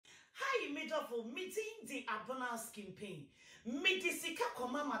Midofo meeting the abona skin pain. Medisika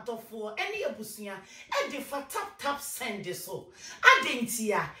koma madofo any abusia and the for tap send this so.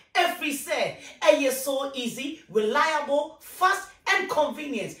 Adentia every say so easy, reliable, fast and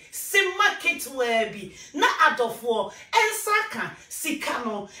convenience. Sim market webi na adofo ensaka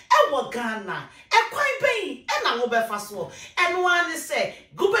sikano ewo Ghana e kwan pay na wo be faso and one say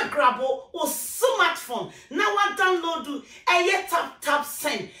go be grabo o smartphone na wa download tap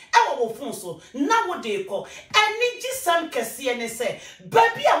send ewo phone so na wo de ko eni gisam kese ne say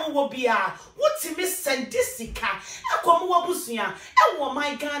baby a wo bia wotimi send sika ekom wo busua ewo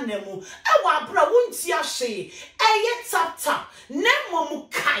my Ghana mu ewo abra wonti ahye tap Nemo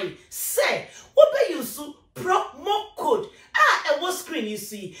kai say obe yusu promo code e was screen you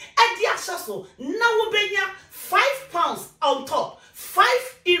see and the accessor now obenya £5 on top,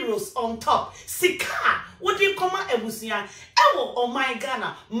 €5 on top. Sika what do you come ebusia ewo oh my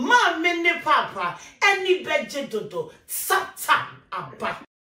Ghana ma mene papa any beje dodo sata aba.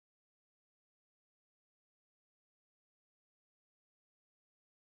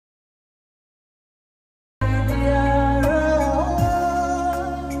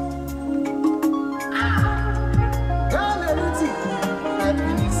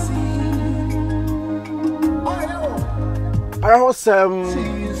 I host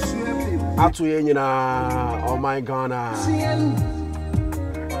atu yenyina oh my Ghana.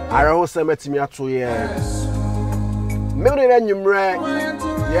 I host metimi atu ye. Me na nyumre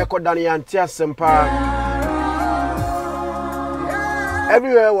ye kodani antia sempa.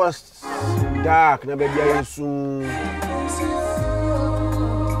 Everywhere was dark na baby ayesu.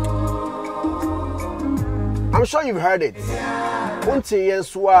 I'm sure you've heard it. Unti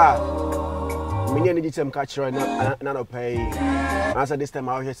yenswa many editem catch right now, no pay. Answer this time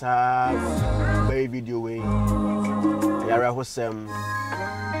out here, very video way. Yara Hosem.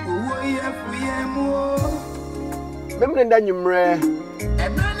 Remember that you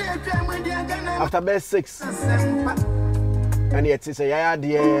after best 6. And yet, it's a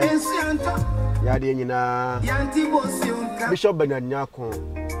Yadia, Bishop Bernard Nyarko.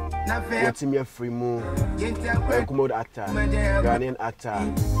 What's me a free move, a commode actor, Ghanaian actor,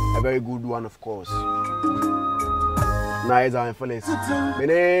 a very good one, of course. Nice and Felix.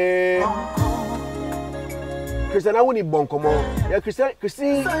 Christian, I wouldn't bon come on. Yeah,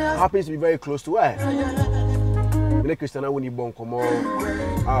 Christine happens to be very close to her. Christian, I wouldn't bon come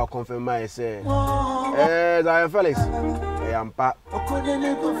on. I'll confirm my say. Zionfelix. I am Pat.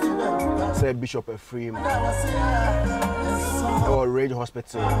 Say Bishop a free. Or Rage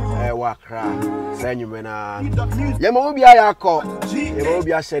Hospital, Wakra, Sanyumena. Yamobia Yako,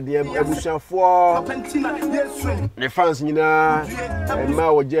 Yamobia said the evolution for the France Nina, and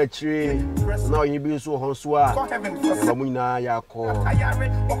Mao Jetri, now you be so Honswa, Samuna Yako.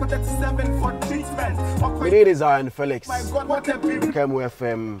 We need is Zionfelix, came with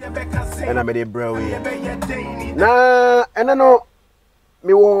FM, and I made a brewery. Now, and I know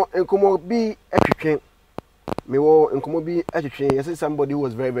me won't and come be a me wo nkomobi atwetwe yes somebody who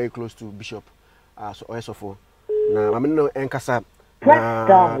was very close to Bishop so Oyesofo na me no enkasa press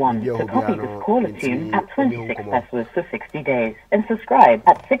star 1 to copy this caller tune at 26 pesos for 60 days and subscribe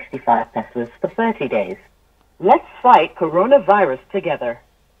at 65 pesos for 30 days. Let's fight coronavirus together.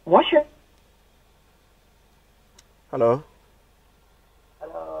 Wash your Hello.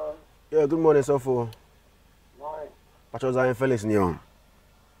 Yeah, good morning, Sofo. Morning. Pacho Zionfelix ni on.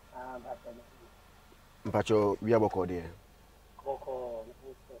 Mpacho we aboko there. Koko.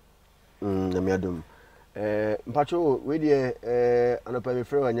 Na me adum. Mpacho we there anopa me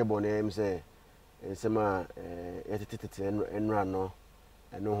frɛ anya bone em say nsema yetete enra no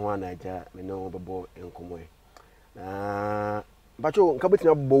eno ho anaja me no bebo enkomo e. Na mpacho nka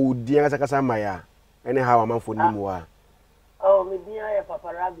betina bɔ wudi anga kasa maya anyhow amanfo ni mu a. Oh, me dia ya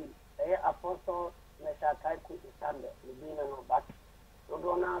Papa Rabi, apostle na shakai ku Sunday. Me dia no but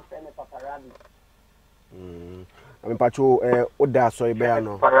do na say me Papa Rabi. I mean, Pacho, Oda soy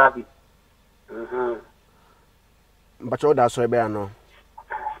beano. Pacho, Oda soy beano.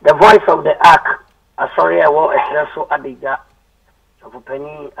 The voice of the ark. Sorry, I was so adiga. So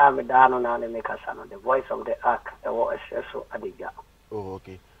penny, I'm a down on the Mekasano. The voice of the ark. I was so adiga. Oh,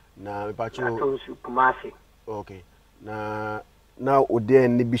 okay. Now, Pacho. Okay. Now, Oda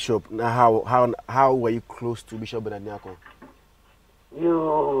and the Bishop. Now, how were you close to Bishop Nyarko?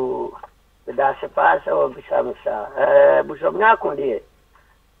 You. That's a pass of Bishop Nyarko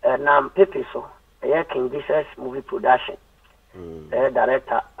there. Nam Pepe so. King Jesus movie production.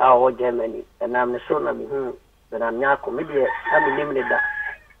 Director our Germany. And I'm the son of me. But I'm Nyarko. Maybe I'm limited that.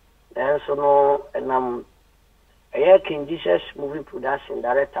 And so no, and I'm King Jesus movie production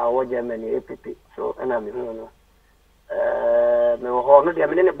director of Germany APP. So and I'm no no the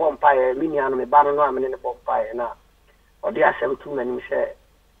minute bomb pie, minion me ban no in the bomb pie now. Or there are some too many say.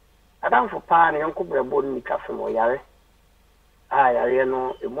 I don't for pan and uncle Brabon me cafe mo yare. I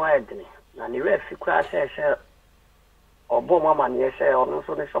know a more edny. And the rest you crash or bomb man yes or no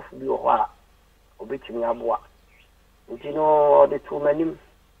so the soft be or beating me aboa. You know the too many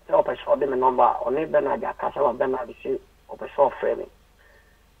help us for them a number or neighbor Nadia Casa Bernard of a soft framing.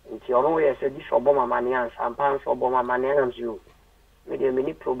 Into your own way said this or bomber money and some pounds or bomber money and you made a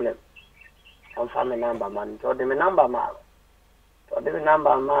mini problem. On family number man, told them a number man. Told them a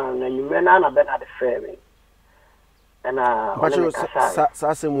number man, and you may not have been at the framing. And but you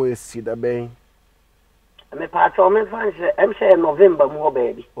Sassam will see the bay. I'm a part of my fans, I'm saying November more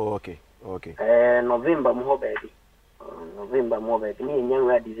baby. Oh, okay, okay. November more baby. November more baby. Me young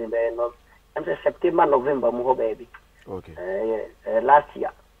ladies in the I'm saying September, November more baby. Okay. Last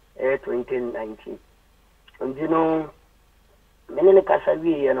year, 2019. And you know, many casa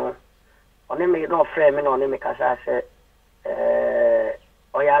you know, on me no frame, on me casa say,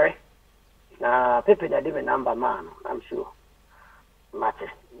 Oyare. Na Pepe that did number man, I'm sure. Matches.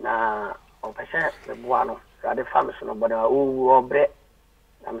 Na opposite the buano, rather famous nobody or bread.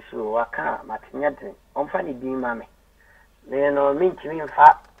 I'm sure I can't, Martin. On funny being mammy. They know mean to me in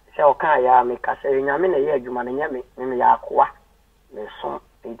fact, so can ya make us a yamin a year, you man yammy, in the aqua. The son,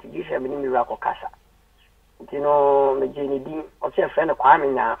 introduce a mini miracle casa. You know, the Jenny Dean, or say a friend of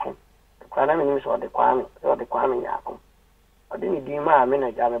Kwame Yakum. The Kwame is or the Kwame Yakum. I didn't do my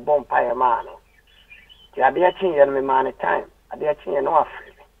minute, I'm a bomb pie man. The idea change and me man at time. I did change no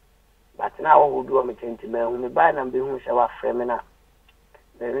afraid. But now who do me change to me when me buy and be who shall frame me now.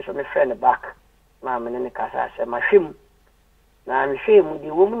 There is my friend back. Mamma in the casa said, my film. Now I'm ashamed with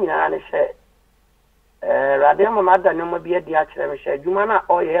the woman and I said, Radema mother no more be a dear chair, said, Jumana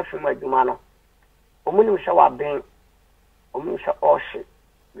or you have from my Jumano. Woman shall have been, woman shall all shit.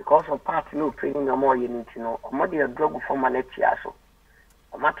 Because of part no training no more you need to know. Or more dear drug for my next year so.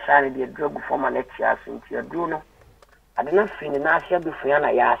 I'm not trying to be a drug for my next year since you're doing. I did not feel an answer before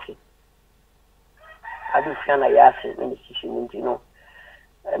I yassi. I do feel a yassi in the situation, you know.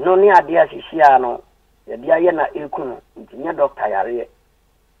 No near dear Siciano, the Diana Ilkun, the doctor area.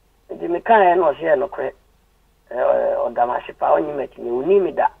 The Meccan was here no credit or Damashipa when you met me, you need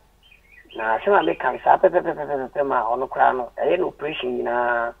me that. Now, some of the cancer, on the crown, I had operation in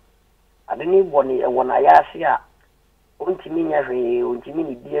a. I didn't need one I asked here. Untimini every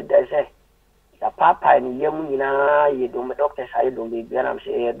untimini dear, they say. The papa and Yamina, you do my doctor's side, don't be better, I'm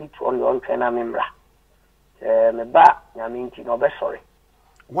saying a bit on your own trainer member. Me back, I mean, you know, sorry.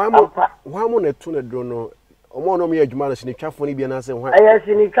 Why more a tuna drono? Or more no me a Jumanas in the California be an answer. I have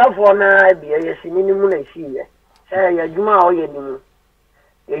seen it come for now, be a minimum I see. Say, a Juma or you.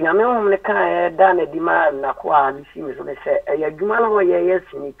 Yamil the car done a demand, Nakwa, the seems to say, a Jumano or yes,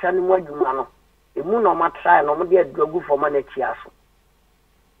 and you can't more Jumano. The moon or my try, no more dear drug for money chiasso.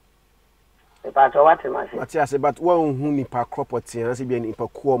 But what am I saying? Yes, but one who nipa property and as be an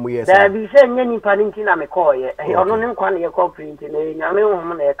ipaquam, yes. There be saying any parenting, I'm a call ye. I don't know when you're corporate in a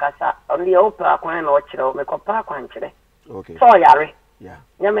Yamil a casa, only opera coin or chill, make a park country. Okay. So, Yari. Yeah.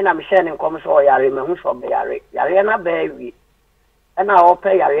 Yamin, I'm sharing comes or Yari, my who's for Yari, Yariana baby. And I'll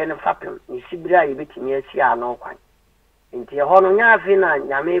pay Yariana Fappin, in Sibria, you beat me a Sia no quine. Into your honor, Yafina,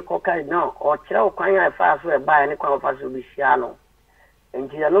 Yame Coca, no, or Chill, quine, I fast will buy any kind of us will be Siano. And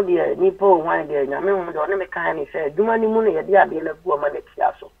you know, dear Nippo, one day, Yamin, don't make kind, said, do money money, a dear dear poor man,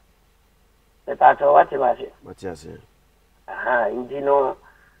 Chiasso. The part of what was it? What yes, and you know,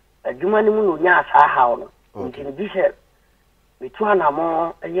 a Jumani Moon, yes, how, into the bishop. Between a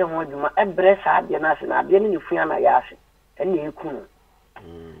more, a young one, a breast had the national, I've been in Fiana Yassi. And you couldn't.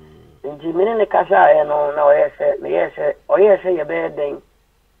 In the Casa, I know, no, yes, or yes, a bad thing.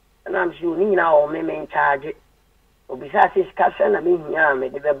 And I'm sure you now may in charge it. Or besides his cousin, I mean, Yam,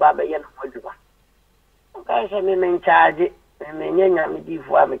 the Baba Yan Hojuma. Okay, I may in charge it, and may Yan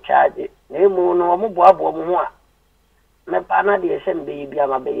before I charge it. No more, no more, Bob or more. My partner, the SMB,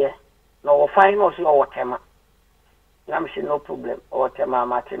 Yamabe, no fine or so or Tema. I'm sure no problem, or Tema,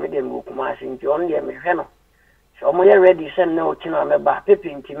 Martin, Mukumas, in John, Yammy. So my ready send no chino me ba pepe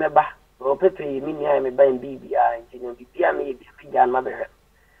nti me ba o pepe mi nya me ba bibia nti no bibia me bibia ma be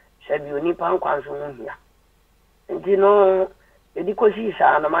se bi oni pan kwan so hu hia nti no edi ko si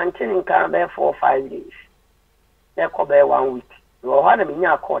sa na man tin kan be 4 or 5 days e ko be 1 week no ha na me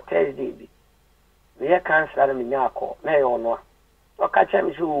nya ko Thursday bi me cancel na me nya ko na yo no o ka cha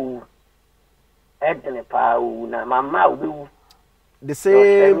mi so edne pa u na mama u be the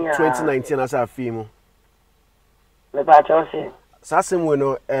same 2019 as a film. Me ba cho se. Sasem we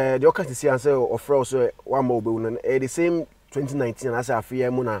no the okati si answer of so one more be no the same 2019 as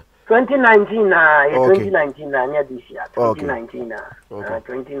afia mu na 2019 na, yeah, okay. 2019 na near this year. 2019 na. Okay.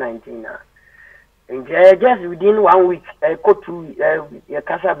 2019 na. And just within 1 week, I go to your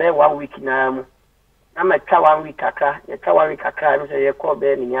casa be 1 week na. I'm a 1 week kakra. You 1 week kakra. I say you call be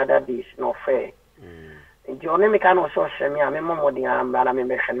any other days no fair. And you only make no so shame. I'm a more than I'm but I'm a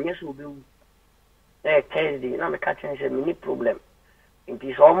machine. Yes, will be Thursday. Na me catching say mini problem. It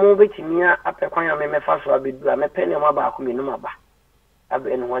is almost with me up a coin. I'm a fast. I be do. I'm a penny. I'm about to be no more. I've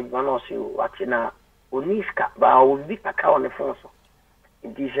been one or two watching now. Uniska, but I will be a cow on the phone.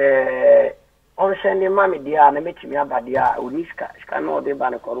 It is on sending mammy dear and meet me about the Uniska, Scano de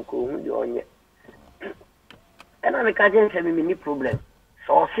Banacoruco, and I'm a catching having many problem.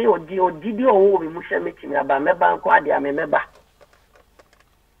 So I'll see what did you all we must meet me about my bank, I remember.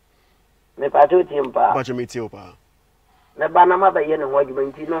 Me patu timpa. But you meet you, pa. Me banama by yen and what you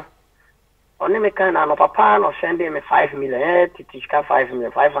bring to know. Only me kind of papa no sending me 5 million to teach 5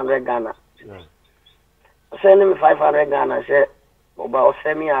 million 500 Ghana. Yeah. Sending me 500 Ghana say about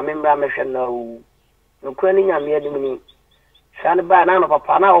semi I remember me no craning am here dimini. Send by na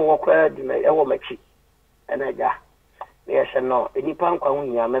papa na walk di me e wo machi. And I ja. Yes no, any pan kwa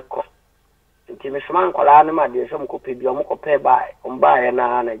hunya meko. Nti me sman kwala na ma de so mkope bi o mkope buy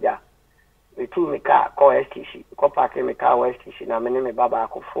na na ja. Me tu me ka ko STC, ko park me ka STC na me ne me baba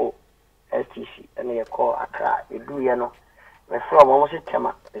akofo STC and you call Accra, you do you know. Me from almost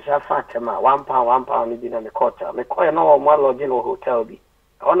tema, it's a fat tema, £1 in the quarter. Me call you know one lodging or hotel be.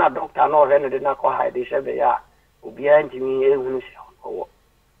 On a doctor no rent did not call high, they said they are behind me or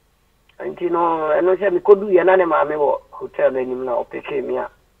and you know, and I said me could do an animal hotel then now pick me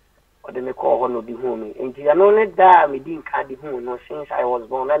up. Or they may call one of the home. And you know that me didn't carry the home no since I was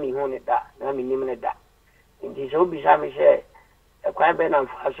born, I mean that, I mean that. And this will be some say. A quite ben and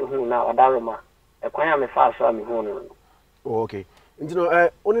fast who now a daruma. A quite me fast so me home. Oh, okay. And you know,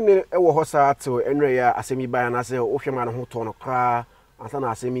 only a hosa to Enrea Asemi by and I say, Oshman who turn a cry, and some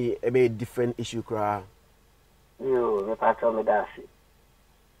Asemi a very different issue cry. You, me part of me that's it.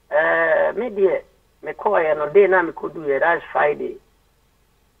 Maybe me call you no day now me could do it, that's Friday.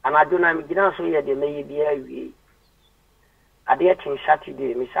 And I do not me get so here, they may be a day till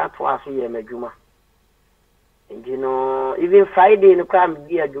Saturday, me sat twice a year, me juma. And you know, even Friday in the crowd,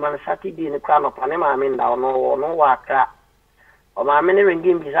 be a Juman Saturday in the crown of Panama, I mean, no work. Or my many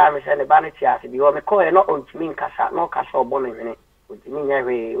ringing beside me, send a vanity as if you want me call not on to mean Cassa, no Cassa bonnet, which mean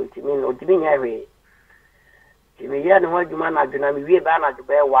every, which mean every. Jimmy, yeah, no one Juman, I do not be banner to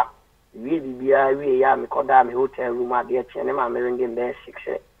bear what. We be a me call down the hotel room at the cinema, ringing there 6.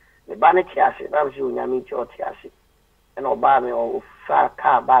 The vanity as it, I'm sure you meet your tiasi. And or buy me or far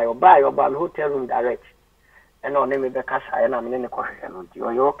car buy or buy hotel room direct. And on name the casa and I'm in the question.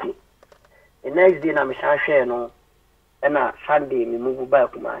 You're okay. The next day, I'm share no. And Sunday, we move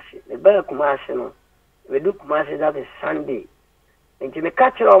back to Kumasi. The back Kumasi no. We do Kumasi that is Sunday. And to me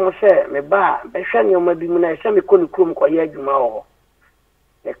catch it almost say, me ba, be shan you may be muna, send me kunu kum kwa ye jumao.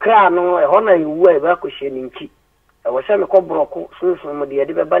 The crown no, a honor you wear back with shin chi. I was send me call broco, soon some of the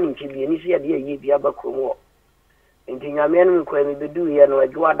edible bunny chibi, and you see a dear ye be about Kumo. And in your men will be do here no a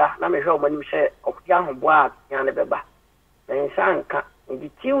juada, na me show when you say, of young boy, Yanabeba. And Sanka, in the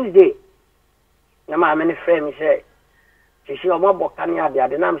Tuesday, no my many friends say, she see a mob of Kanya, the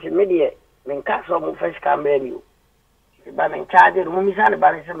Adinam, she media, then cast some fresh can you. But in charge of Mumisan,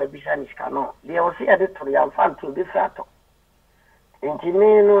 but some Bisanis canoe. They will see a little young fan to be fat. And she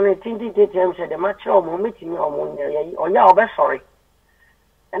may know a tinty him said the match or meeting or ya best sorry.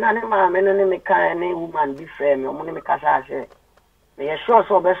 And I never make any woman be frame or money because I say, may I sure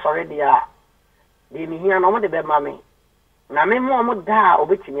so best sorry they are. They me here no the bed mammy. Now me more da or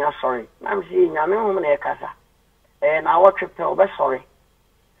waiting me sorry. I'm seeing a woman a casa. And I watch it tell best sorry.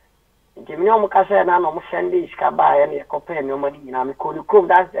 Jimmy Casa and I'm almost Sunday scabai and a compare no money. I'm calling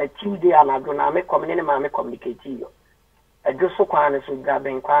that's a Tuesday and I do not make communicate to you. I just so quiet so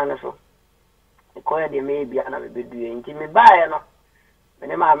grabbing quiet so. The coil they may be another be doing Jimmy by no.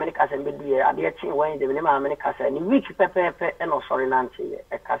 When my America and be doing a dear chin when the minimum America and week pepper and no sorry Nancy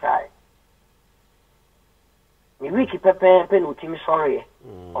a casa. Me wiki pepper pen with him sorry.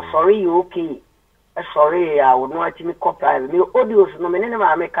 Or sorry you okay. Sorry, I would not me copy me audios no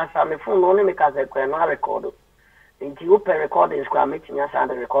minimum make us a phone only make us a record. Into you per recordings, making us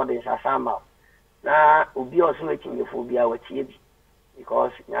under recordings as somehow. Now, will be also making you for be our TV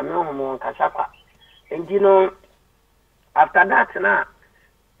because you know more Casapa. And you know, after that, now,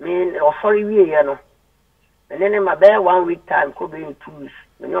 me or sorry, we know. and then my bear 1 week time could be in 2 weeks.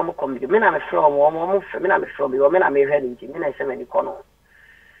 Me no come me na me from me na me from me na me ready nti me na se me kono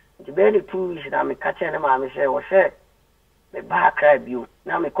nti be the 2 weeks na me catch na ma me say wo say me ba cry biu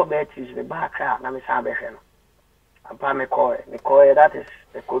na me ko be tis me ba cry na me san be hwe no apa me call that is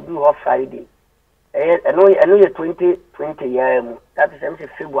me could do off Friday I know you 20 year that is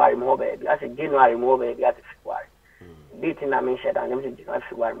February more baby as January more baby at February date na me said and January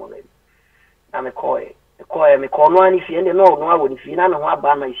February more baby na me call me kono ani fie ne no awoni fie na ho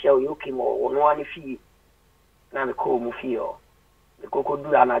aba na hia o yoki mo no ani fie na me ko mu fie o me koko du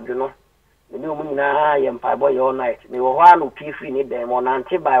anadwo no me mu nyina ye mpa boy all night me wo ho anu pie free ne dem on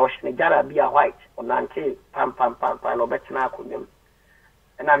ante by o shine jara bia white on ante pam no betina akonyam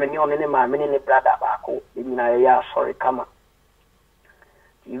na me ni on ne ma me ne brother ba ko nyina ya sorry kama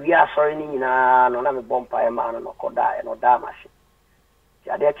we are sorry ni nyina no na me bompa e ma no koda e no da mashi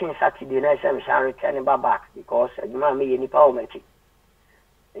I didn't Saturday night, I'm returning back because you might be any power making.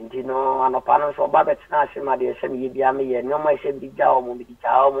 And you know, an opponent for Babbitt National, my dear, send me a no my same big job,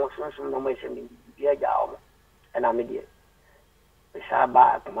 soon no my same big job, and I'm idiot. We shall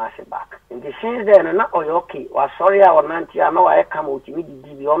back, massive back. And the since then, not okay, was sorry, I know I come out to me,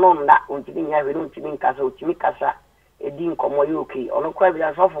 on that, until you have to mean Casa, to me Casa, a dean come okay, or no quite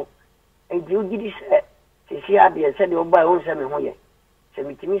as awful. And you did this, she had the said, you'll buy own 7 years. Se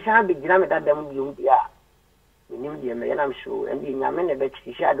mitimi sa be gina me dadam biom bia minim de me na me so and di nyame ne be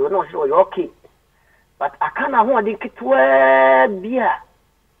chi sha do no so okay but akana ho de kitwa bia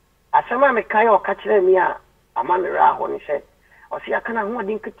asema me kai o ka kire mi a ama me ra ho ni se o si akana ho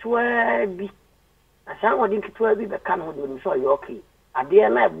de kitwa bi asema ho de kitwa bi be kan ho de ni so okay ade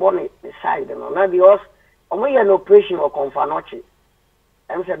na e bo ne side no na because omo ye no operation or confanoche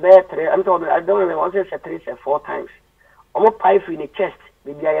em se be 3 I don't know once say 3 say 4 times omo pipe in the chest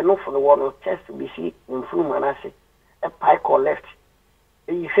baby I know for the one chest be see improve and I say a pipe or left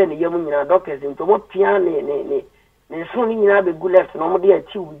you say the young doctors into what piano ne so ni na be good left no mo dey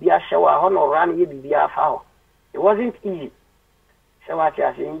achieve be a shower ho no run ye be a foul it wasn't easy so what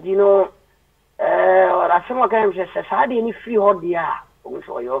I say you know or I some kind say say any free hot dia o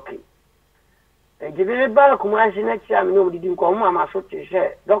so okay e give ba ko ma say next time no did ko ma so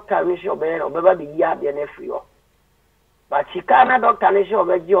say doctor mi show be ba be ya be na free ho. But she can't doctor and show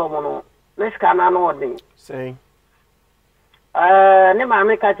a job. Let's can an say, never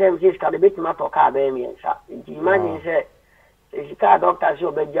make a time she's got a bit more car baby and shot. Imagine, say, she can't doctor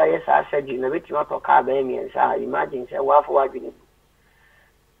show a yes, I said, you know, bit more car baby and shot. Imagine, say, what for what you need.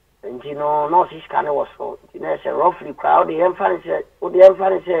 And you know, no, she's kind of was so. You know, say, roughly crowd, the infant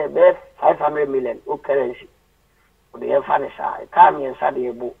said, best 500 million, currency. The infant said, come and study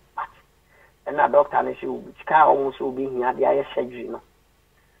a book. And a doctor and she almost will be here, the surgery.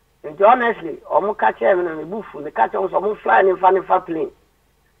 And honestly, almost catch him in the booth, the catch was almost flying in funny fat plane.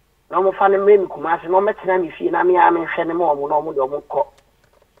 No more funny men, Kumas, no matter if you know me, I'm in Shenamore, no more than call.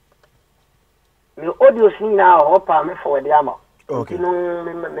 You audio see now, hope I'm for the armor. Okay, no,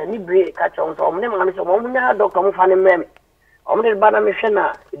 many break catch on some of them, I'm so one doctor, funny men. Only Banner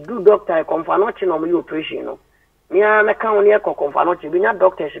Mishana, do doctor, confirmation on your operation. Me, I'm a count near confirmation, be not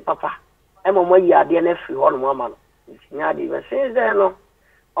doctor, papa. I'm a way at the NF one woman. Yadi was says there no.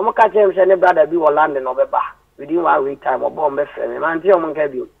 Omo catch him say brother be or London or Beba. Within 1 week time or bomb friend. Man tell mon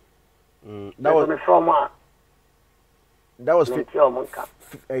cabin. That was from that was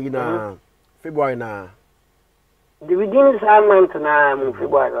February na. The beginning month na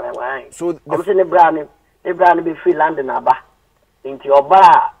February. So I'm saying the brand be free London aba. Into your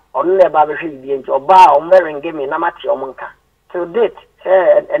bar on never be free be into your bar or wearing game na match your monka. So date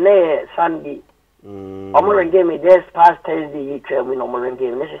and Sunday. Omoran game me this past Thursday. You tell me Omoran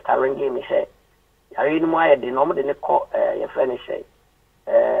game. This is Taran game. He said, "I read my the normal the call your friend say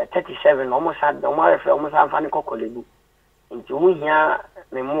 37 almost had almost have funny cockle into here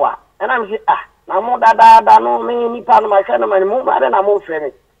memoir." And I'm saying, now more that no me ni part of my friend my move I don't know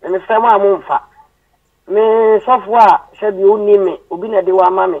friend. And the same one move fa. Me software said you name me. Obi na de wa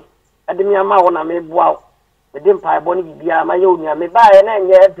mama. Ade me ama wona me boa. The dimpa boni bibia ma yo nya me ba ye na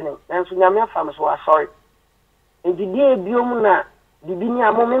nya edin enso nya me fam so sorry enti die biom na bibi ni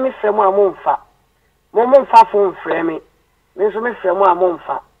amo me frem amo mfa mo mfa fon frem me so me frem amo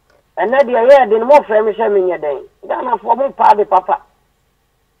mfa ena de ye edin mo frem se me nya den ga na fo mo pa de papa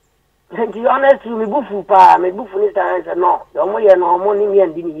enti honest me bufu pa me bufu ni say no yo mo ye no mo ni me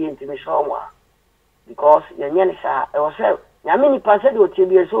ndi ni ye enti me so mo because ye nya ni sa e wo se nya me ni pa se de o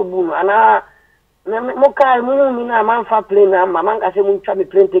tebie so bu no ana Moka na manfa plane na manga se mun twa me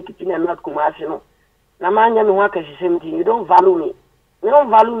plane ticket na not Kumasi no na manya me waka 17 you don't value me no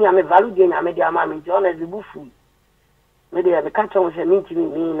value me value de na me de ama me nti ona de bufu me de be ka chon se me ntimi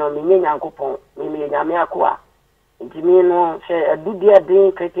me no me nya Nyankopon me nyame akoa nti me no se adudie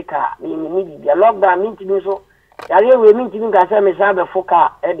den critical me bibia lockdown me ntimi so yare we me ntimi ga se me sa be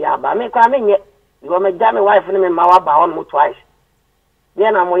foka e de aba me kwa me nye you me ja me wife ne me ma wa ba on mo twice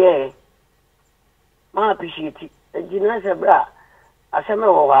de na mo ye ma appreciate nti na se bra aseme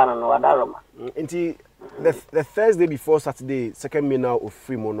wo wa no wadaroma nti the Thursday before Saturday second me now of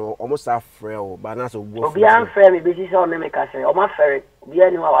free mono almost half frail but now so obi an frame be si so me ka say o ma fere obi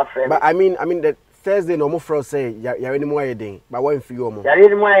ani wa frame but I mean the Thursday no mo frail say yare ni mo ayedin but one free omo yare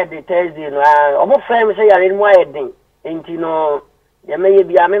ni mo ayedin Thursday no o mo frame say yare ni mo ayedin enti no ya me ye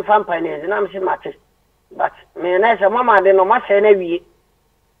bia me fan panel na me se match but me na say mama de no ma say na wie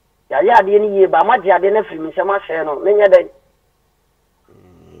ya ya de ni ye ba ma je ade na free me say ma say no me nya den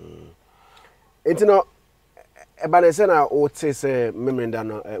enti no ebane se na o te se memenda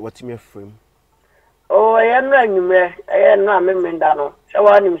no watimi afrim oh enra nyume enra memenda no se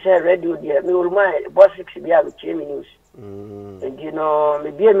wa nim se radio dia me uruma boss 6 bia me chemi news you know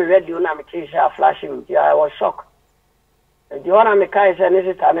me bia me radio na me chese flashing I was shocked the one me kai se ne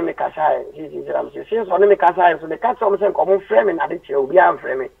sister ne me kasa this am se since on me kasa so the cat some say come frame na de che obi am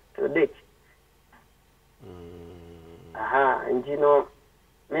frame to date aha and you know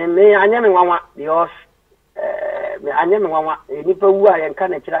me anya me nwanwa because me anya me nwanwa nipa wu a yenka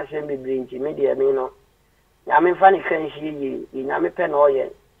na kira se bebre nti me de me no nya me fa ne kan hie yi nya me pe na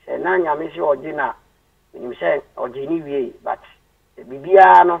oye se na nya me se ogina nim se ogini wie but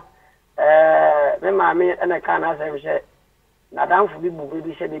bibia no me ma me na kan na se se na danfo bi bu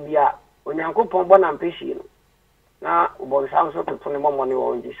bi se bibia onyankopon bo na mpesi no na ubon sam so to ne momo ne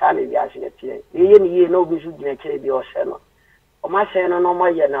wo nji sa ne bi ase ne tie ye ne ye na obi so gina kire bi o se no o ma se no no mo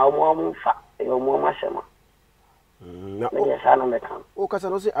ye na o mo fa e o mo ma se ma na o sa no mekan o kasa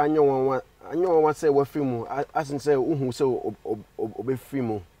no se anyo wanwa se wa film asin se uhu se obe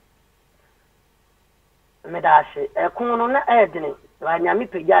film me da se e kun no na e dini wa nya mi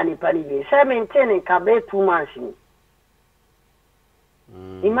pegya ni pa ni bi se maintain ka be 2 months ni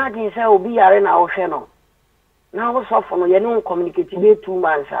imagine se obi yare na o hwe no na wo so for no ye no communicate be 2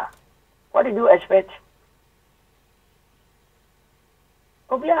 months what did you expect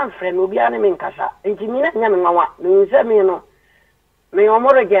obi an friend obi an me nkasa enti mi na nya me nwanwa me nse me no me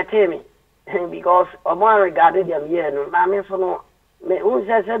omore get me because omore regarded them here no na me so no me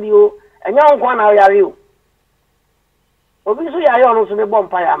unse se bi o enya nkwa na yare o obi so yare ono so be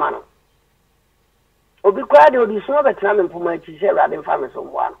bompa ya ma no obi kwa de obi so betra me mpoma chi se rade mfa me so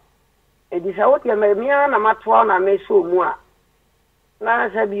mwa no edi sa wote me mia na matwa na me so mu a na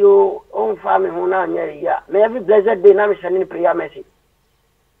se bi o onfa me ho na nya ya me every blessed day na me send prayer message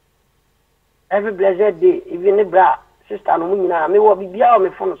every blessed day even the bra sister no nyina me wo bibia o me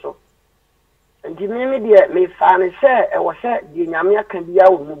phone so nti me de me fa ne se e wo se de nyame aka bia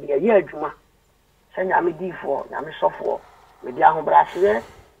wo mu bia ye adwuma se nyame difo nyame sofo me de ahobrase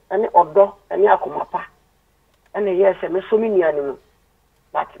ene odo ene akomapa ene ye se me so me nia ne mu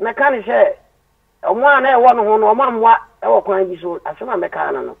but me kan se o mo ana e wo no ho no o mamwa e wo kwan bi so asema me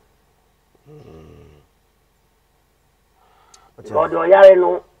kan no God o yare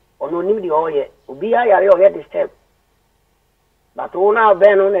no ono nim di oye obi ya yare oye this step but ona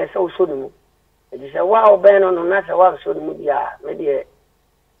be no na se so nu e di se wa o be no na se wa so nu dia me de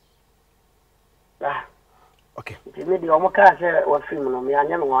okay di me di o mo ka se wa film no me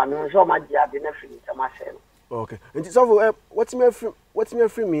anya no wa me so ma dia de na film se ma se no okay nti so what me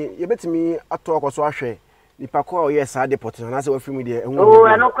film ye betimi ato akoso ahwe nipa ko o yes ade pot na se wa film de ehun o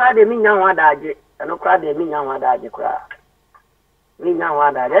eno kwa de mi nya ho adaje eno kwa de mi nya ho adaje kwa mi nya ho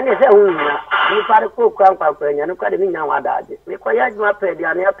adaje ne se hu nya ni pare ko kwa nya no kwa de mi nya ho adaje me kwa ya juma pe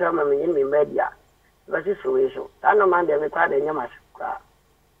dia na ya pe ma me ni media ba si so we so ana man de me kwa de nya ma kwa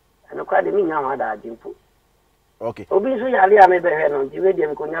eno kwa de mi nya ho adaje mpo okay obi so yale ya me be he no jiwe de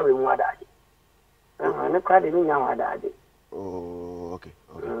me ko nya we mu adaje ne kwa de mi nya ho adaje oh okay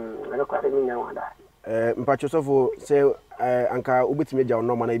ne kwa de mi nya ho adaje mpacho sofo se anka ubetime ja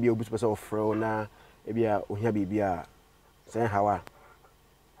no ma na bia obusu pese ofro na e bia ohia bibia sen hawa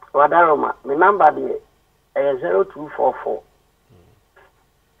wadaroma my number be 0244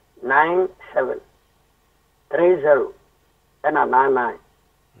 97 30 and 99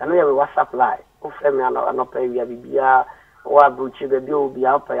 and we have WhatsApp line o frame no pay bia bibia o abuchi be bi obi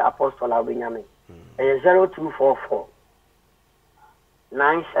apa apostle abenyame 0244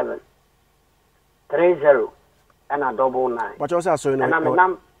 97 30 and 99 but you say so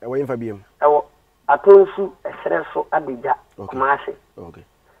no e we infa biem atonsu esreso adija kumase okay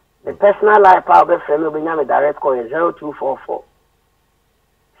the personal life power be frame obenyame direct call 0244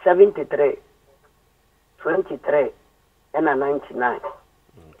 73 23 and 99.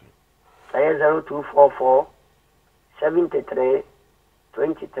 Okay. 0244 73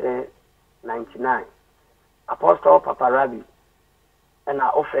 23 99. Apostle Papa Rabi. And I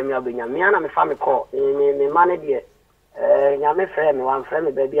offer me a binyamiana, my family call. Me money dear. Yame friend, one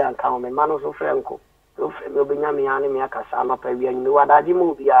friend, baby, and count me man also franco. So me binyamiana, me a casama, baby, and you are the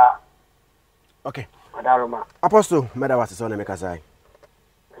movie. Okay. Adaroma. Apostle, Meda was his own Mekasai.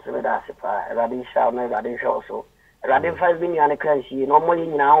 So that's it. Radin shall know Radin show so. Radin 5 million currency, normally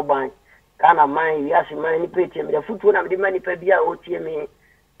now by Kana mine, we ask money pay me the foot one of the money per beer, OTM.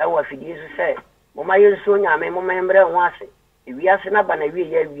 I was for you say. Mama, you soon, I may remember once. If we ask another,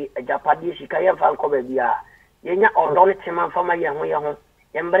 we a Japanese, you can't find cover beer. Yenya or don't it man for my young way home.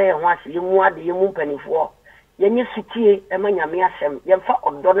 Embrace once you want the young penny for. Yenya city, a man, yam, yamfa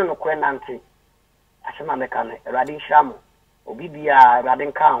or Donald Quenanti. As a mammacan, Radin Shamo. Obibia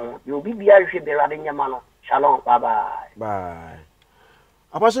Radin Cow, you'll be should be Radin Yamano. Shalom, bye bye. Bye.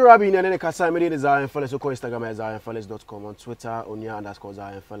 Apostle Rabi and Kasa made Zionfelix, Instagram at Zionfelix.com, on Twitter,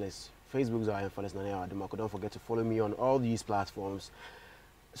 Zionfelix, Facebook Zionfelix, don't forget to follow me on all these platforms.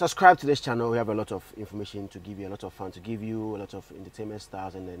 Subscribe to this channel. We have a lot of information to give you, a lot of fun to give you, a lot of entertainment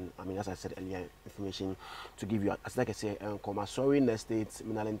styles, and then, I mean, as I said earlier, information to give you. As like I say, sorry, next states,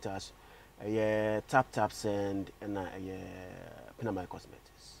 Minalintas, tap send, and Pinamai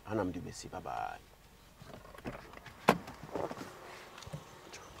Cosmetics. And I'm DBC. Bye bye.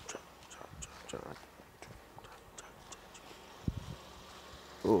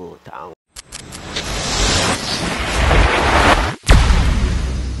 Oh, town.